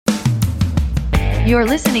You're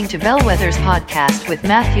listening to Bellwether's podcast with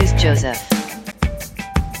Matthews Joseph.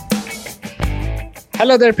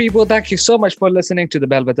 Hello there, people. Thank you so much for listening to the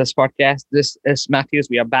Bellwether's podcast. This is Matthews.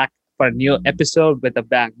 We are back for a new episode with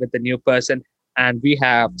a new person, and we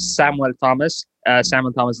have Samuel Thomas.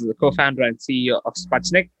 Samuel Thomas is the co-founder and CEO of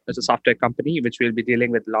Sputnik. It's a software company which we'll be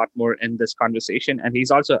dealing with a lot more in this conversation, and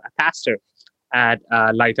he's also a pastor at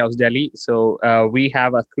Lighthouse Delhi. So we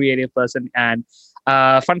have a creative person. And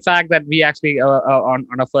fun fact that we actually on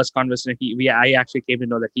our first conversation, I actually came to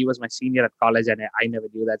know that he was my senior at college, and I never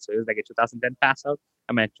knew that. So it was like a 2010 pass out.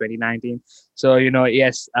 I'm at 2019. So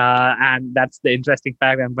yes, and that's the interesting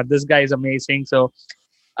fact. But this guy is amazing. So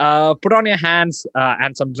put on your hands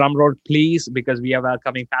and some drum roll, please, because we are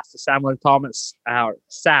welcoming Pastor Samuel Thomas, or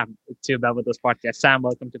Sam, to Bellwether's podcast. Sam,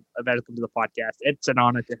 welcome to the podcast. It's an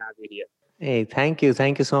honor to have you here. Hey, thank you.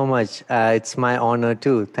 Thank you so much. It's my honor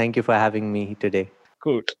too. Thank you for having me today.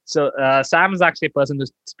 Cool. So Sam is actually a person who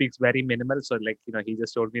speaks very minimal. So he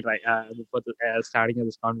just told me right before the starting of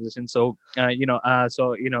this conversation. So we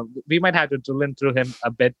might have to drill in through him a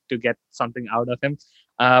bit to get something out of him.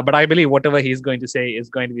 But I believe whatever he's going to say is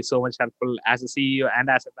going to be so much helpful as a CEO and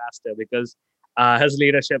as a pastor, because his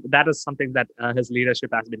leadership, that is something that his leadership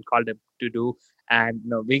has been called him to do. And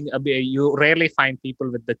you rarely find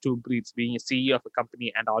people with the two breeds, being a CEO of a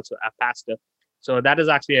company and also a pastor. So that is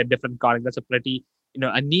actually a different calling. That's a pretty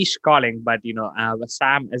a niche calling, but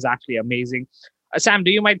Sam is actually amazing. Sam,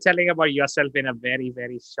 do you mind telling about yourself in a very,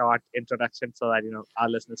 very short introduction so that our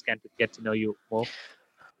listeners can get to know you more?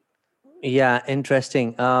 Yeah,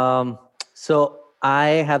 interesting. So I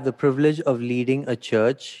have the privilege of leading a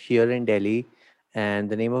church here in Delhi, and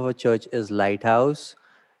the name of a church is Lighthouse.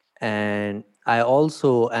 And I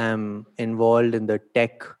also am involved in the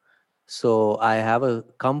tech. So I have a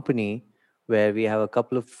company where we have a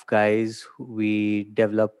couple of guys. We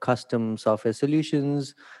develop custom software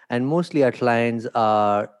solutions, and mostly our clients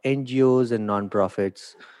are NGOs and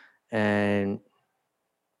nonprofits. And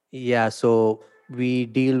yeah, so we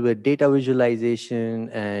deal with data visualization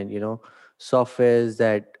and softwares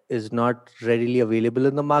that is not readily available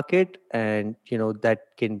in the market, and that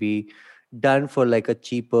can be done for like a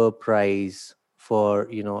cheaper price for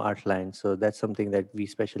our clients. So that's something that we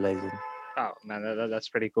specialize in. Oh man, that's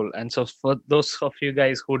pretty cool. And so for those of you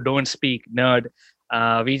guys who don't speak nerd,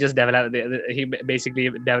 we just develop. He basically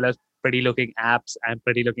develops pretty looking apps and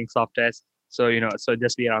pretty looking softwares. So so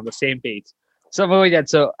just be on the same page. So Mohit,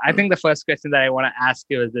 so I think the first question that I want to ask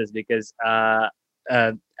you is this, because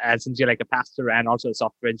as since you're like a pastor and also a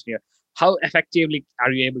software engineer, how effectively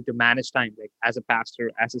are you able to manage time, like as a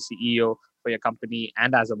pastor, as a CEO for your company,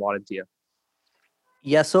 and as a volunteer?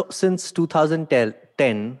 Yeah, so since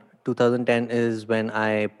 2010 is when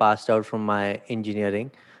I passed out from my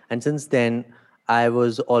engineering. And since then, I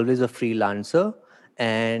was always a freelancer,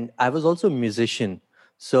 and I was also a musician.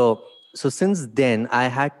 So, so since then, I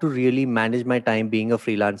had to really manage my time being a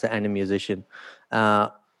freelancer and a musician. Uh,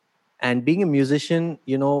 and being a musician,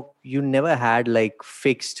 you never had like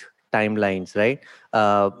fixed timelines, right?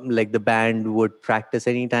 Like the band would practice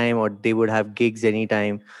anytime, or they would have gigs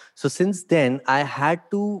anytime. So since then I had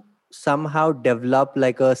to somehow develop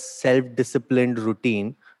like a self-disciplined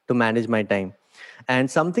routine to manage my time. And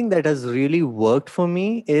something that has really worked for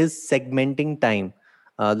me is segmenting time.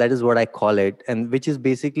 That is what I call it, and which is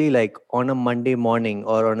basically like on a Monday morning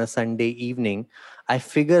or on a Sunday evening, I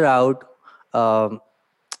figure out um,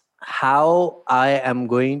 how I am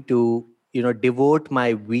going to, devote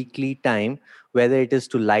my weekly time, whether it is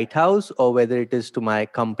to Lighthouse or whether it is to my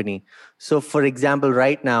company. So, for example,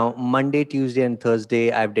 right now, Monday, Tuesday, and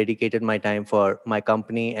Thursday, I've dedicated my time for my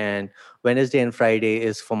company, and Wednesday and Friday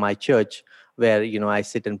is for my church, where I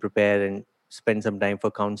sit and prepare and spend some time for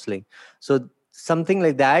counseling. So, something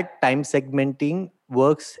like that, time segmenting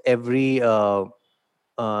works every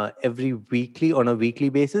weekly on a weekly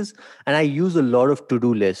basis. And I use a lot of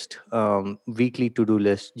to-do list, weekly to-do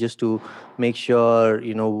list, just to make sure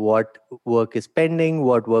what work is pending,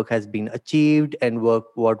 what work has been achieved, and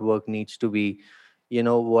what work needs to be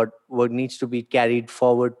what work needs to be carried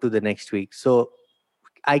forward to the next week. So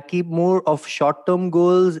I keep more of short-term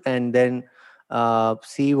goals, and then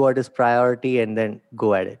see what is priority, and then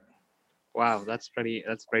go at it. Wow, that's pretty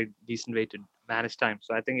decent way to manage time.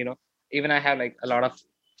 So I think even I have like a lot of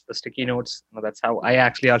the sticky notes. That's how I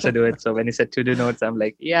actually also do it. So when you said to do notes, I'm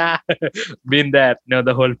like, yeah, been there.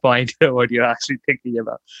 The whole point of what you're actually thinking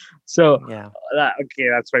about. So Yeah. okay,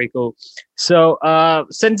 that's very cool. So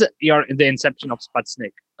since you're in the inception of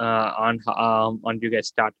Sputnik, on you guys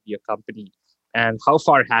started your company, and how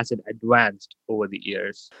far has it advanced over the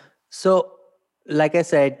years? So Like I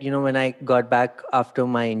said, when I got back after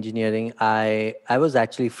my engineering, I was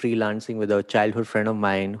actually freelancing with a childhood friend of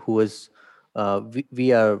mine who was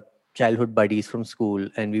we are childhood buddies from school,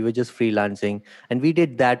 and we were just freelancing, and we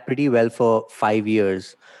did that pretty well for 5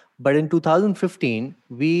 years. But in 2015,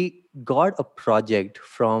 we got a project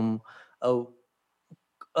from a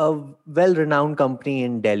a well-renowned company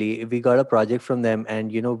in Delhi. We got a project from them,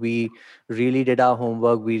 and we really did our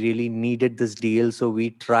homework. We really needed this deal, so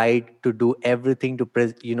we tried to do everything to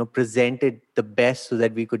present it the best so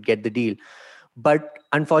that we could get the deal. But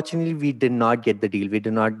unfortunately, we did not get the deal. We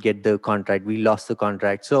did not get the contract. We lost the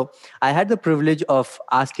contract. So I had the privilege of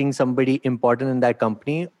asking somebody important in that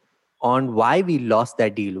company on why we lost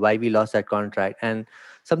that deal, why we lost that contract, and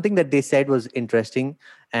something that they said was interesting.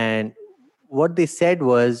 And what they said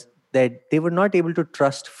was that they were not able to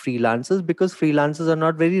trust freelancers because freelancers are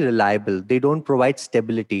not very reliable. They don't provide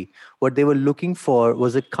stability. What they were looking for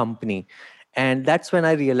was a company. And that's when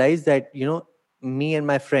I realized that, me and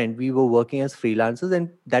my friend, we were working as freelancers, and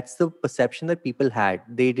that's the perception that people had.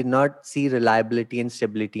 They did not see reliability and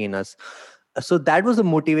stability in us. So that was the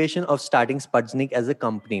motivation of starting Spudsnik as a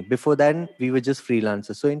company. Before then, we were just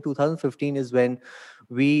freelancers. So in 2015 is when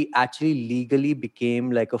we actually legally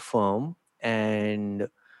became like a firm, and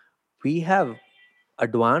we have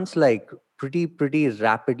advanced like pretty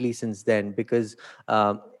rapidly since then, because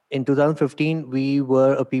in 2015 we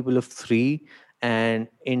were a people of three, and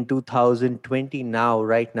in 2020, now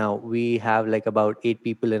right now, we have like about 8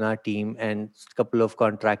 people in our team and a couple of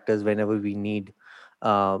contractors whenever we need,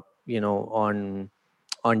 uh, on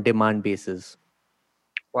demand basis.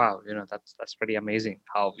 Wow, that's pretty amazing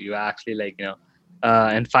how you actually like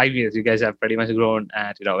in 5 years you guys have pretty much grown.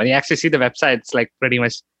 And when you actually see the website, it's like pretty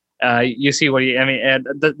much you see what you I mean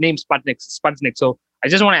the name Spudsnik. So I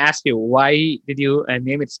just want to ask you, why did you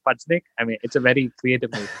name it Spudsnik? I mean, it's a very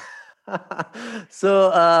creative name.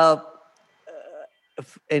 So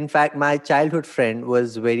in fact, my childhood friend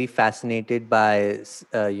was very fascinated by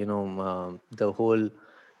the whole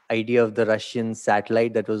idea of the Russian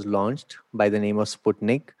satellite that was launched by the name of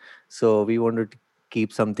Sputnik. So we wanted to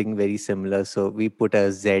keep something very similar, so we put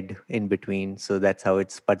a Z in between, so that's how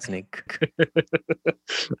it's Sputnik.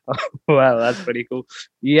 Wow, that's pretty cool.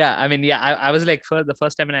 Yeah, I mean, yeah, I was like, for the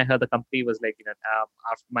first time when I heard the company was like,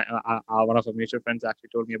 after one of our mutual friends actually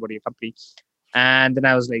told me about your company, and then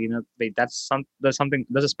I was like, wait, there's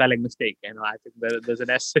a spelling mistake. I think there's an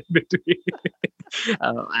S in between.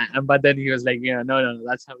 But then he was like, no,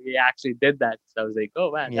 that's how we actually did that. So I was like,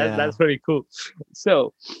 oh man, that's Yeah. pretty cool.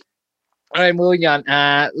 So all right, moving on.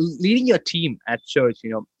 Leading your team at church,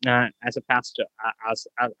 as a pastor,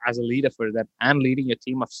 as a leader for them, and leading your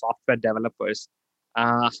team of software developers.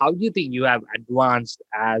 How do you think you have advanced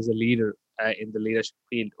as a leader in the leadership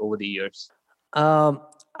field over the years? Um,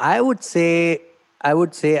 I would say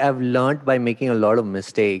I've learned by making a lot of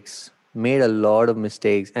mistakes, made a lot of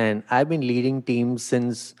mistakes, and I've been leading teams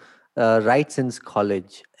since right since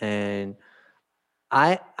college. And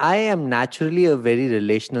I am naturally a very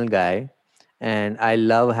relational guy, and I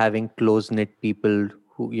love having close knit people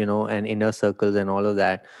who, and inner circles and all of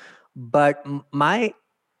that. But my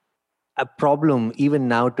problem even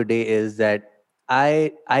now today is that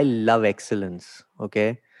I love excellence.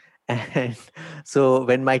 Okay. And so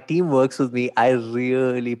when my team works with me, I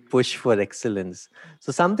really push for excellence.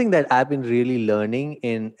 So something that I've been really learning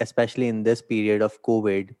in, especially in this period of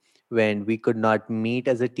COVID, when we could not meet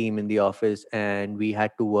as a team in the office and we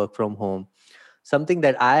had to work from home, something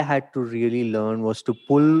that I had to really learn was to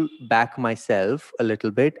pull back myself a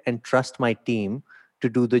little bit and trust my team to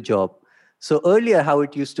do the job. So earlier, how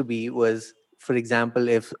it used to be was, for example,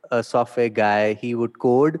 if a software guy, he would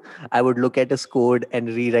code, I would look at his code and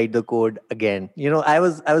rewrite the code again. I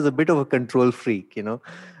was a bit of a control freak,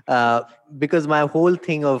 uh, because my whole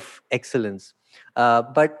thing of excellence.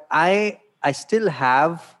 But I still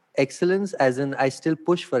have excellence, as in I still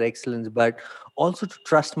push for excellence, but also to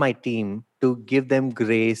trust my team, to give them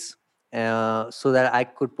grace, so that I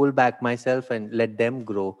could pull back myself and let them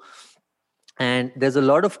grow. And there's a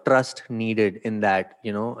lot of trust needed in that.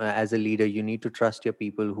 As a leader, you need to trust your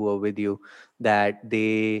people who are with you, that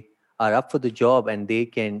they are up for the job and they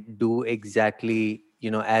can do exactly,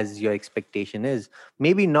 as your expectation is.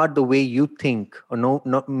 Maybe not the way you think, or no,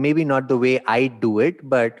 not maybe not the way I do it,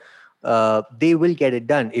 but they will get it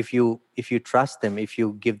done if you trust them, if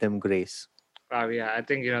you give them grace. Yeah, I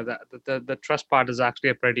think the trust part is actually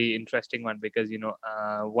a pretty interesting one, because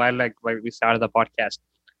while we started the podcast,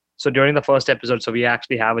 so during the first episode, so we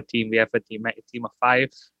actually have a team. We have a team of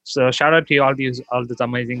five. So shout out to you, all these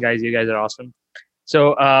amazing guys. You guys are awesome. So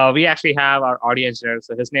we actually have our audience here.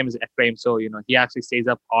 So his name is Ephraim. So he actually stays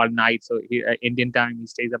up all night. So Indian time, he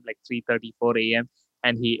stays up like 3:30, 4 a.m.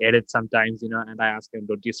 and he edits sometimes. And I ask him,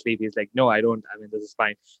 "Don't you sleep?" He's like, "No, I don't. I mean, this is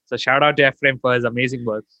fine." So shout out to Ephraim for his amazing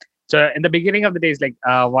work. So in the beginning of the days, like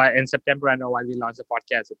while in September, I know while we launched the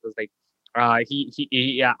podcast, it was like I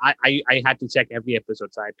had to check every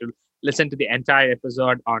episode. So I had to listen to the entire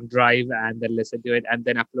episode on Drive and then listen to it and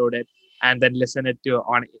then upload it and then listen it to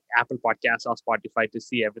on Apple Podcasts or Spotify to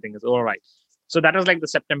see everything is all right. So that was like the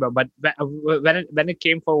September. But when it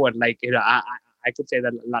came forward, like I could say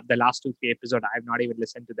that the last 2 3 episodes I've not even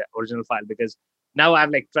listened to the original file because now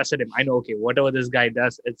I've like trusted him. I know, okay, whatever this guy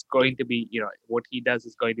does, it's going to be, what he does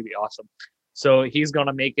is going to be awesome. So he's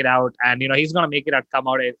gonna make it out, and he's gonna make it out, come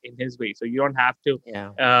out in his way. So you don't have to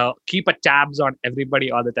Yeah. keep a tabs on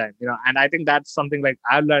everybody all the time. And I think that's something like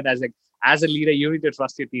I've learned as a leader, you need to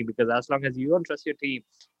trust your team, because as long as you don't trust your team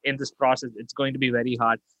in this process, it's going to be very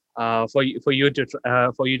hard for you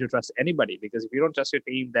to trust anybody. Because if you don't trust your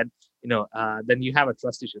team, then you have a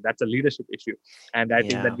trust issue. That's a leadership issue, and I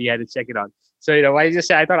think that Yeah. we had to check it out. So why you just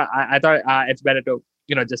say I thought it's better to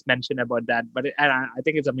just mention about that. But and I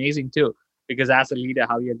think it's amazing too, because as a leader,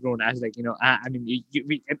 how you're grown as like I mean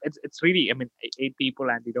it's really, I mean, 8 people,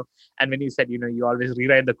 and and when you said you always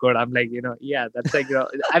rewrite the code, I'm like yeah, that's like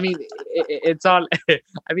I mean it's all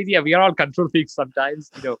I mean, yeah, we are all control freaks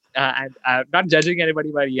sometimes, and not judging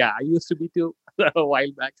anybody, but yeah, I used to be too a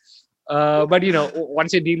while back. But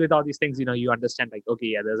once you deal with all these things, you understand, like, okay,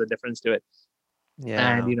 yeah, there's a difference to it.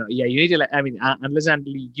 And Yeah. yeah, you need to I mean, unless and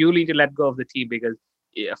until you need to let go of the team, because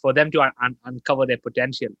yeah, for them to uncover their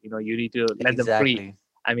potential, you need to let them free. Exactly.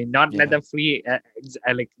 I mean, not let Yeah. them free,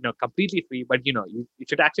 like completely free, but you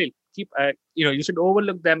should actually keep, you should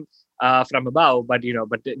overlook them from above, but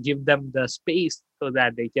but give them the space so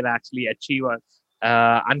that they can actually achieve or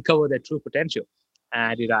uncover their true potential.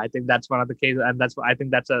 And I think that's one of the cases, and I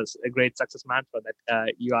think that's a great success mantra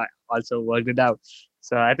that you are also worked it out.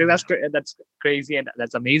 So I think that's crazy, and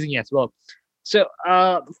that's amazing as well. So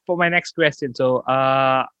for my next question, so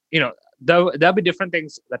there'll be different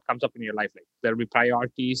things that comes up in your life. Like there'll be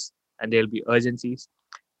priorities and there'll be urgencies.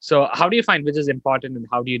 So how do you find which is important, and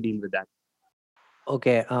how do you deal with that?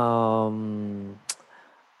 Okay.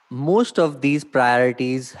 Most of these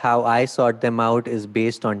priorities, how I sort them out is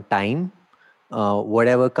based on time.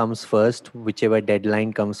 Whatever comes first, whichever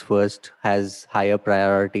deadline comes first, has higher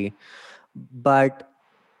priority. But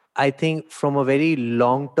I think from a very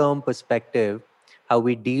long term perspective, how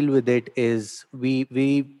we deal with it is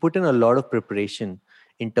we put in a lot of preparation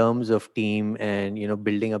in terms of team and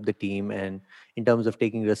building up the team, and in terms of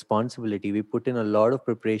taking responsibility. We put in a lot of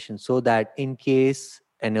preparation so that in case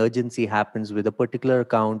an urgency happens with a particular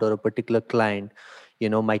account or a particular client,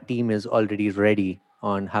 my team is already ready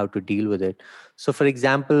on how to deal with it. So for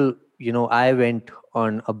example, I went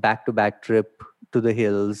on a back to back trip to the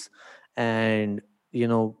hills, and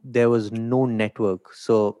there was no network.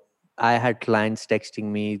 So I had clients texting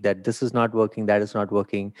me that this is not working, that is not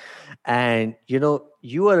working. And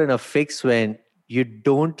you are in a fix when you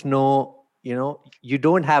don't know, you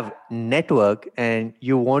don't have network, and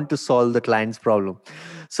you want to solve the client's problem.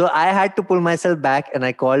 So I had to pull myself back, and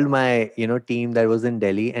I called my team that was in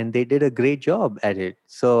Delhi, and they did a great job at it.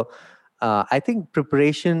 So I think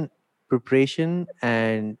preparation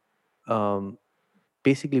and um,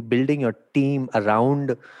 basically building your team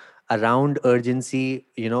around urgency,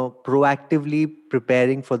 proactively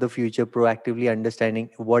preparing for the future, proactively understanding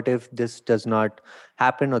what if this does not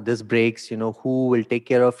happen or this breaks, who will take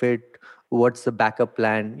care of it, what's the backup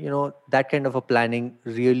plan, that kind of a planning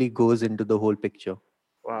really goes into the whole picture.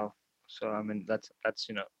 Wow. So I mean, that's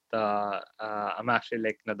the I'm actually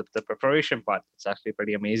like the preparation part. It's actually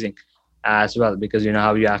pretty amazing as well, because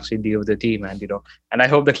how you actually deal with the team, and and I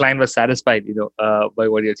hope the client was satisfied by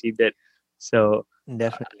what your team did. So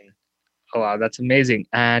Definitely. oh, wow, that's amazing.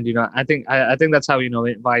 And I think that's how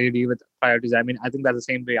why you deal with priorities. I mean, I think that's the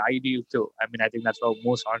same way I deal too. I mean, I think that's how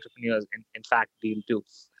most entrepreneurs in fact deal too.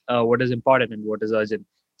 What is important and what is urgent.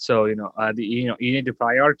 So you need to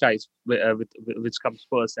prioritize which comes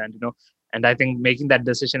first, and and I think making that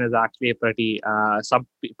decision is actually a pretty. Some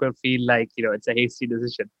people feel like it's a hasty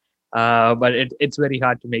decision, but it's very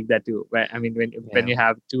hard to make that too. I mean, when Yeah. you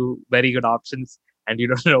have two very good options and you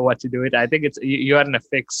don't know what to do it, I think you are in a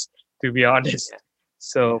fix, to be honest. Yeah.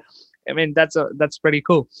 So, Yeah. I mean, that's pretty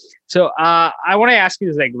cool. So, I want to ask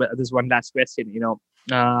you this one last question.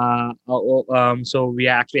 So we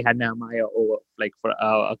actually had Nehemiah over like for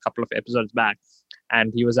a couple of episodes back,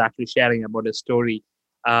 and he was actually sharing about a story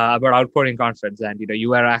about outpouring conference, and you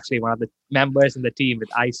were actually one of the members in the team with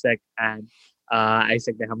Isaac, and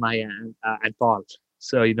Isaac, Nehemiah, and Paul.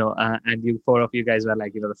 So and you four of you guys were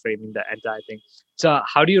like the framing the entire thing. So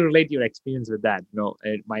how do you relate your experience with that?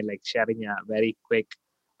 Mind like sharing a very quick,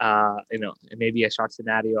 maybe a short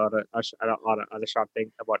scenario or a short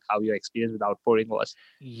thing about how your experience with outpouring was.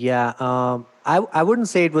 Yeah, I wouldn't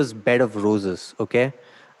say it was bed of roses. Okay,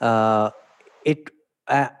 uh, it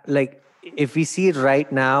like if we see it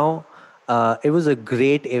right now, it was a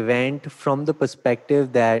great event from the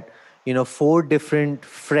perspective that four different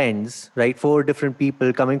friends, right? Four different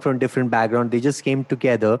people coming from different background. They just came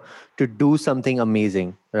together to do something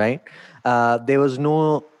amazing, right? There was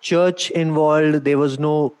no church involved. There was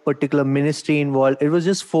no particular ministry involved. It was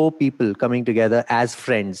just four people coming together as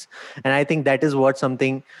friends, and I think that is what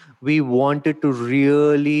something we wanted to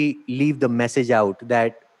really leave the message out,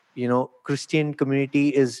 that Christian community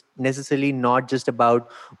is necessarily not just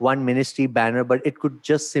about one ministry banner, but it could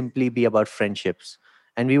just simply be about friendships.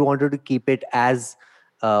 And we wanted to keep it as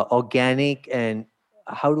organic and,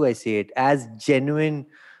 how do I say it, as genuine,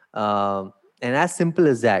 and as simple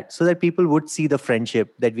as that, so that people would see the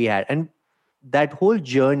friendship that we had. And that whole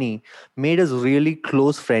journey made us really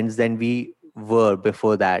close friends than we were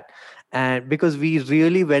before that. And because we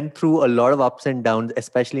really went through a lot of ups and downs,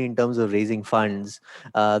 especially in terms of raising funds,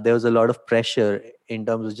 there was a lot of pressure in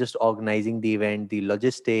terms of just organizing the event, the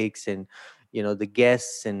logistics, and the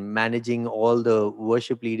guests, and managing all the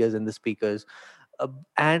worship leaders and the speakers.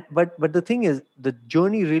 And but the thing is, the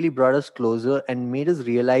journey really brought us closer and made us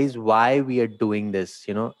realize why we are doing this.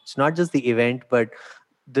 It's not just the event, but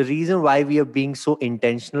the reason why we are being so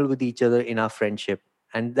intentional with each other in our friendship.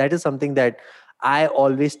 And that is something that I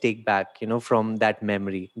always take back, from that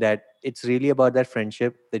memory, that it's really about that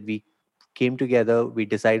friendship, that we came together, we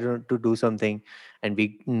decided to do something, and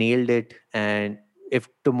we nailed it. And if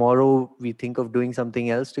tomorrow we think of doing something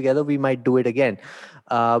else together, we might do it again.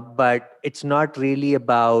 But it's not really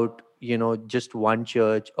about just one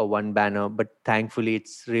church or one banner, but thankfully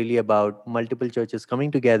it's really about multiple churches coming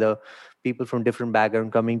together, people from different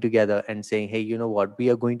background coming together and saying, hey, you know what, we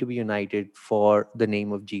are going to be united for the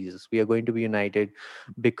name of Jesus. We are going to be united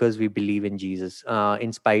because we believe in Jesus,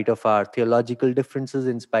 in spite of our theological differences,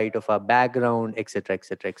 in spite of our background, etc.,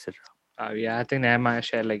 etc., etc. Yeah, I think Nehemiah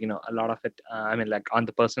shared like a lot of it. I mean, like on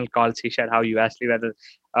the personal calls, he shared how you actually whether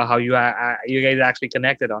how you guys actually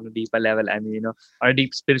connected on a deeper level. I mean, on a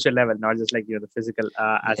deep spiritual level, not just like the physical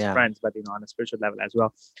as Yeah. friends, but on a spiritual level as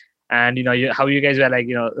well. And how you guys were like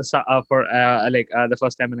for like the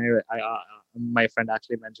first time, and my friend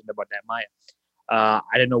actually mentioned about Nehemiah. I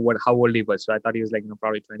didn't know how old he was, so I thought he was like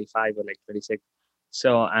probably 25 or like 26.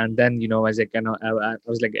 So and then I was like I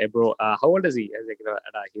was like, hey, bro, how old is he? I was like,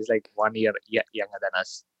 and, he's like 1 year younger than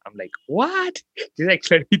us. I'm like, what? He's like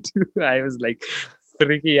 22. I was like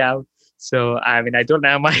freaking out. So I mean, I told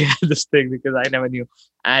him I had this thing because I never knew.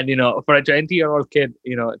 And for a 20-year-old kid,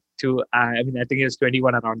 to I mean, I think he was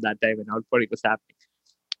 21 around that time when Outpouring was happening.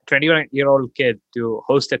 21-year-old kid to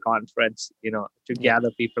host a conference, to Yeah.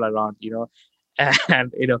 gather people around,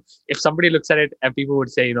 and if somebody looks at it and people would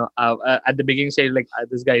say at the beginning say like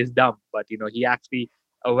this guy is dumb, but he actually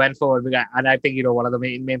went forward and I think one of the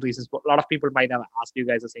main reasons a lot of people might have asked you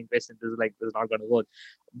guys the same question, this is not going to work,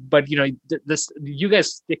 but this you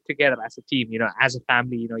guys stick together as a team, as a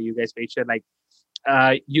family, you guys made sure like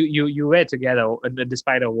you were together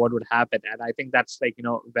despite of what would happen, and I think that's like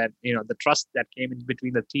when the trust that came in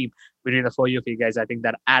between the team, between the four of you guys, I think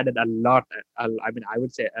that added a lot. I mean, I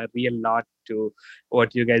would say a real lot to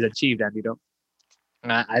what you guys achieved, and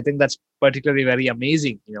I think that's particularly very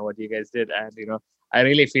amazing. What you guys did, and I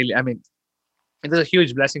really feel. I mean, it was a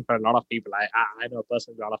huge blessing for a lot of people. I know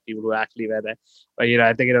personally a lot of people who actually were there, but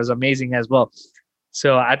I think it was amazing as well.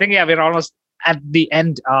 So I think yeah, we're almost at the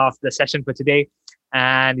end of the session for today.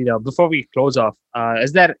 And before we close off,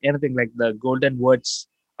 is there anything like the golden words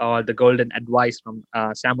or the golden advice from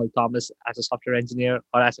Samuel Thomas as a software engineer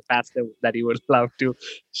or as a pastor that you would love to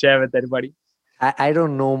share with anybody? I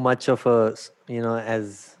don't know much of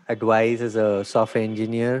as advice as a software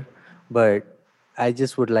engineer, but I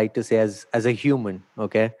just would like to say, as a human,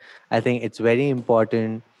 okay, I think it's very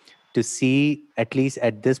important to see, at least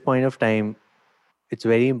at this point of time, it's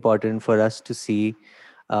very important for us to see,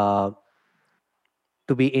 uh,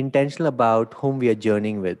 to be intentional about whom we are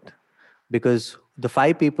journeying with, because the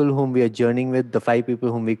five people whom we are journeying with, the five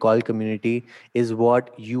people whom we call community, is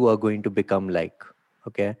what you are going to become like.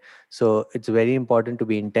 Okay, so it's very important to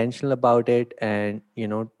be intentional about it. And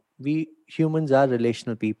we humans are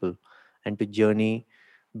relational people, and to journey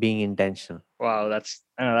being intentional. Wow, that's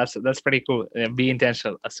I know, that's pretty cool. Be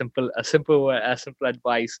intentional. A simple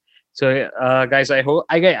advice So, guys, I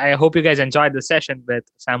hope you guys enjoyed the session with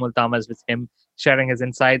Samuel Thomas, with him sharing his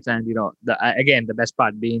insights, and again, the best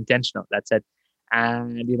part, be intentional. That's it.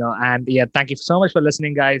 And yeah, thank you so much for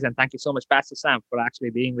listening, guys, and thank you so much, Pastor Sam, for actually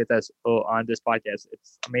being with us on this podcast.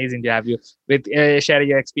 It's amazing to have you with sharing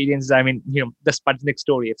your experiences. I mean, the Sputnik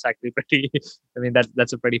story. It's actually pretty. I mean,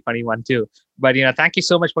 that's a pretty funny one too. But thank you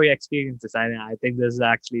so much for your experiences. I think this has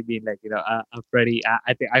actually been like a pretty.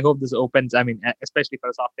 I hope this opens. I mean, especially for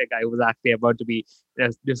a software guy who was actually about to be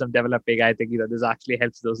do some developing. I think this actually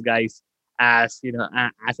helps those guys as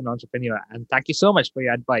as an entrepreneur. And thank you so much for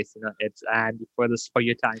your advice. It's and for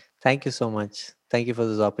your time. Thank you so much. Thank you for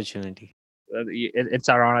this opportunity. It's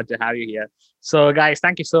our honor to have you here. So, guys,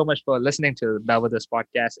 thank you so much for listening to the Bell with Us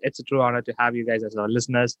podcast. It's a true honor to have you guys as our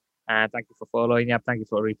listeners. And thank you for following up. Thank you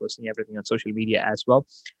for reposting everything on social media as well.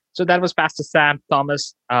 So that was Pastor Sam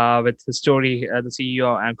Thomas with his story, the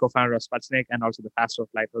CEO and co-founder of Sputnik, and also the pastor of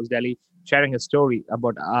Lighthouse Delhi, sharing his story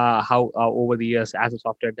about how over the years as a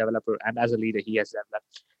software developer and as a leader he has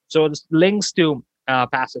developed. So the links to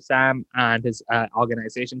Pastor Sam and his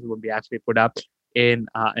organizations will be actually put up in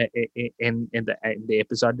the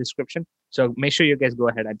episode description. So make sure you guys go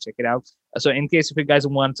ahead and check it out. So in case if you guys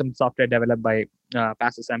want some software developed by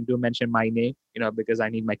Pastor Sam, do mention my name, because I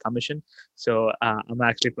need my commission. So I'm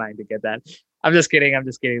actually planning to get that. I'm just kidding.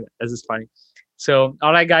 This is funny. So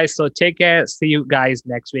all right, guys. So take care. See you guys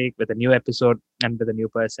next week with a new episode and with a new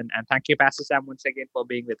person. And thank you, Pastor Sam, once again for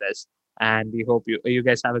being with us. And we hope you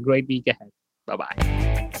guys have a great week ahead. Bye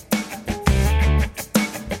bye.